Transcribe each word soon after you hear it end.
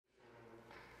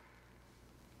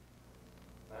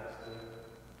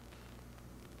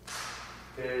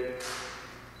Okay.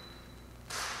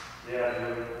 Yeah,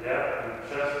 dude. Yeah, your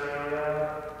chest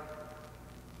area.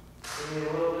 Give me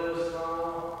a little bit of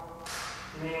smile.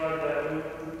 Give me like that loop.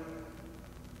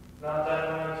 Not that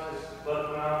much, just let the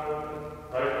mouth open.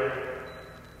 Right there.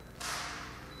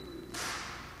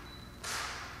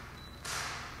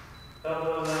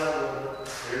 Elbows out a little bit.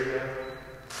 There you go.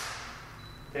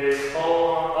 Okay, pull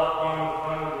on up on the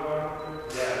front of the arm.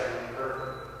 Yeah,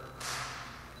 perfect.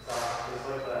 Soft, just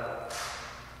like that.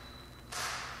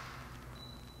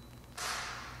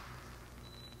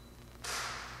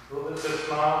 A little bit of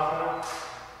smile now.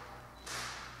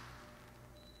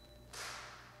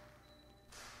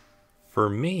 For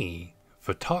me,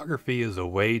 photography is a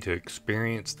way to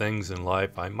experience things in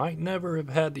life I might never have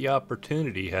had the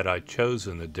opportunity had I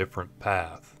chosen a different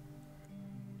path.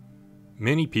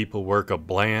 Many people work a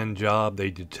bland job they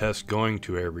detest going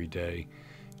to every day,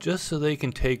 just so they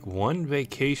can take one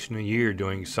vacation a year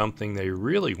doing something they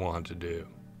really want to do.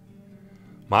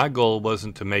 My goal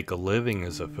wasn't to make a living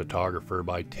as a photographer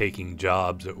by taking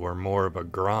jobs that were more of a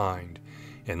grind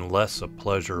and less a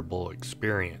pleasurable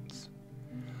experience.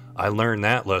 I learned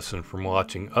that lesson from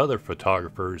watching other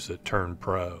photographers that turned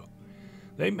pro.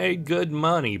 They made good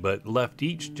money but left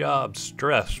each job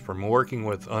stressed from working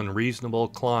with unreasonable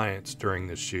clients during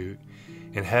the shoot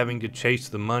and having to chase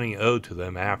the money owed to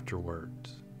them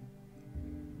afterwards.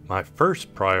 My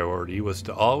first priority was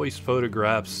to always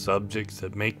photograph subjects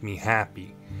that make me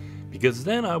happy, because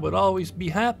then I would always be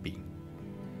happy.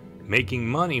 Making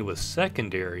money was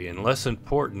secondary and less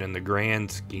important in the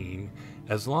grand scheme,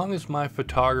 as long as my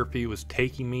photography was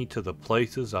taking me to the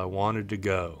places I wanted to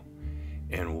go.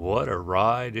 And what a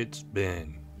ride it's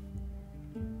been.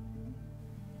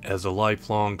 As a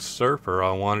lifelong surfer,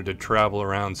 I wanted to travel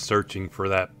around searching for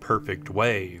that perfect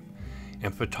wave,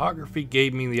 and photography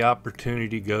gave me the opportunity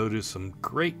to go to some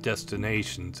great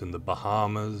destinations in the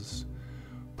Bahamas,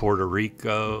 Puerto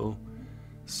Rico,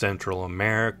 Central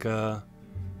America,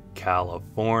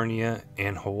 California,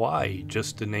 and Hawaii,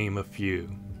 just to name a few.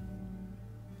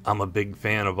 I'm a big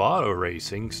fan of auto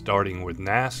racing, starting with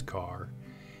NASCAR,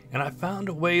 and I found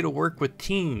a way to work with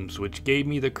teams which gave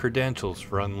me the credentials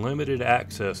for unlimited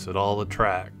access at all the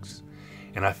tracks,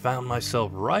 and I found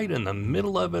myself right in the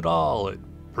middle of it all at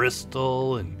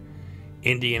Bristol and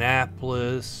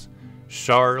Indianapolis,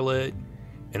 Charlotte,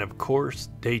 and of course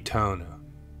Daytona.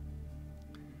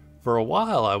 For a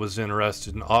while I was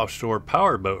interested in offshore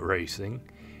powerboat racing,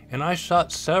 and I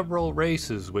shot several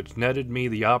races which netted me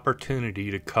the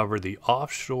opportunity to cover the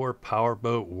Offshore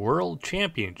Powerboat World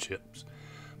Championships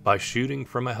by shooting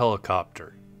from a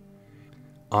helicopter.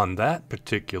 On that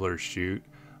particular shoot,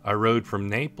 I rode from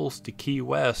Naples to Key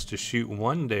West to shoot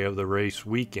one day of the race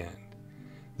weekend,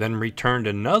 then returned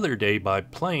another day by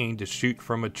plane to shoot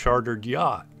from a chartered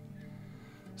yacht.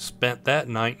 Spent that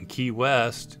night in Key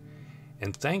West,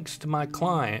 and thanks to my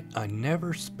client, I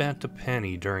never spent a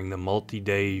penny during the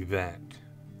multi-day event.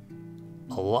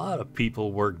 A lot of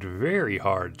people worked very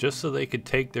hard just so they could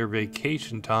take their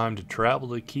vacation time to travel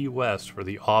to Key West for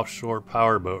the offshore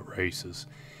powerboat races,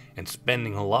 and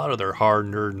spending a lot of their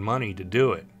hard-earned money to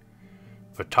do it.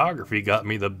 Photography got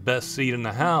me the best seat in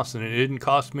the house, and it didn't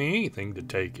cost me anything to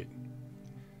take it.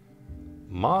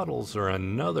 Models are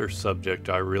another subject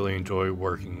I really enjoy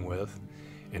working with,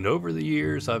 and over the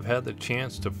years I've had the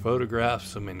chance to photograph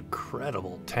some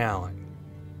incredible talent.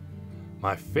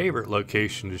 My favorite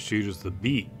location to shoot is the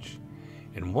beach,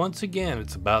 and once again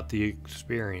it's about the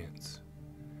experience.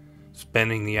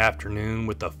 Spending the afternoon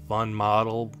with a fun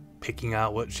model, picking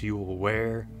out what she will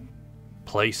wear,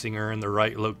 placing her in the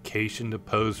right location to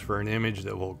pose for an image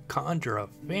that will conjure a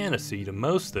fantasy to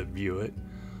most that view it,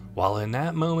 while in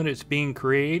that moment it's being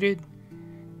created,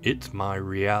 it's my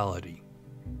reality.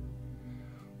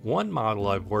 One model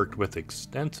I've worked with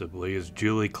extensively is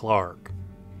Julie Clark.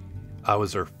 I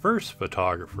was her first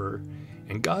photographer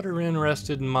and got her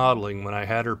interested in modeling when I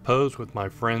had her pose with my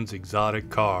friend's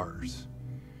exotic cars.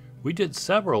 We did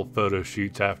several photo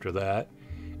shoots after that,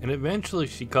 and eventually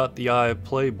she caught the eye of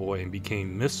Playboy and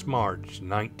became Miss March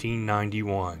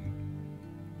 1991.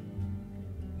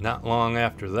 Not long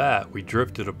after that, we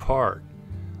drifted apart,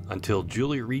 until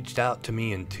Julie reached out to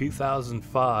me in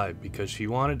 2005 because she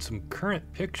wanted some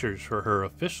current pictures for her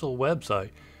official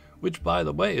website, which by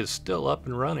the way is still up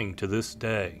and running to this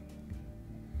day.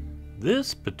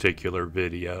 This particular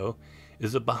video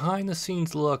is a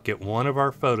behind-the-scenes look at one of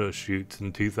our photo shoots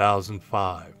in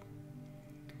 2005.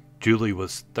 Julie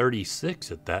was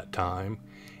 36 at that time,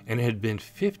 and it had been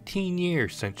 15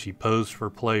 years since she posed for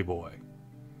Playboy.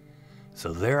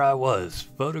 So there I was,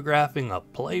 photographing a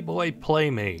Playboy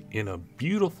Playmate in a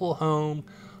beautiful home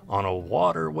on a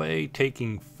waterway,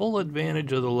 taking full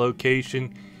advantage of the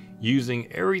location,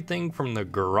 using everything from the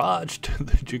garage to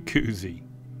the jacuzzi.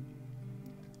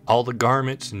 All the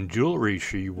garments and jewelry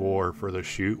she wore for the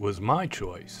shoot was my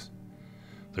choice.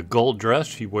 The gold dress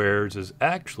she wears is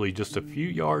actually just a few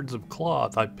yards of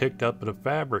cloth I picked up at a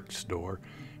fabric store,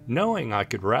 knowing I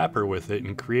could wrap her with it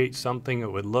and create something that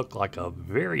would look like a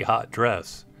very hot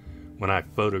dress when I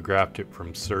photographed it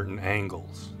from certain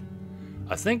angles.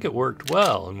 I think it worked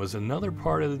well and was another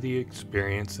part of the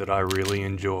experience that I really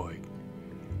enjoyed.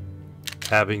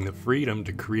 Having the freedom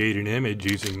to create an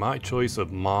image using my choice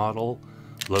of model,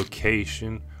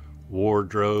 location,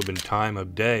 wardrobe, and time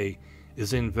of day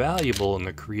is invaluable in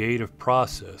the creative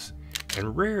process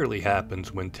and rarely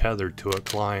happens when tethered to a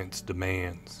client's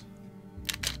demands.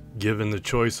 Given the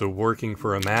choice of working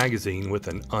for a magazine with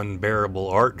an unbearable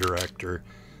art director,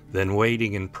 then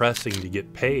waiting and pressing to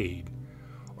get paid,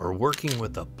 or working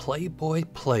with a Playboy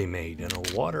Playmate in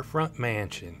a waterfront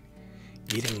mansion,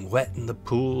 getting wet in the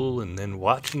pool and then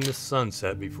watching the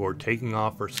sunset before taking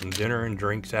off for some dinner and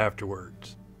drinks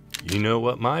afterwards. You know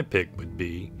what my pick would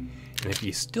be, and if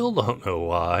you still don't know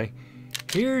why,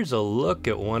 here's a look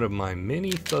at one of my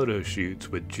many photo shoots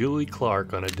with Julie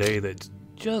Clark on a day that's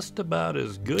just about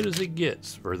as good as it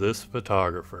gets for this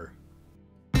photographer.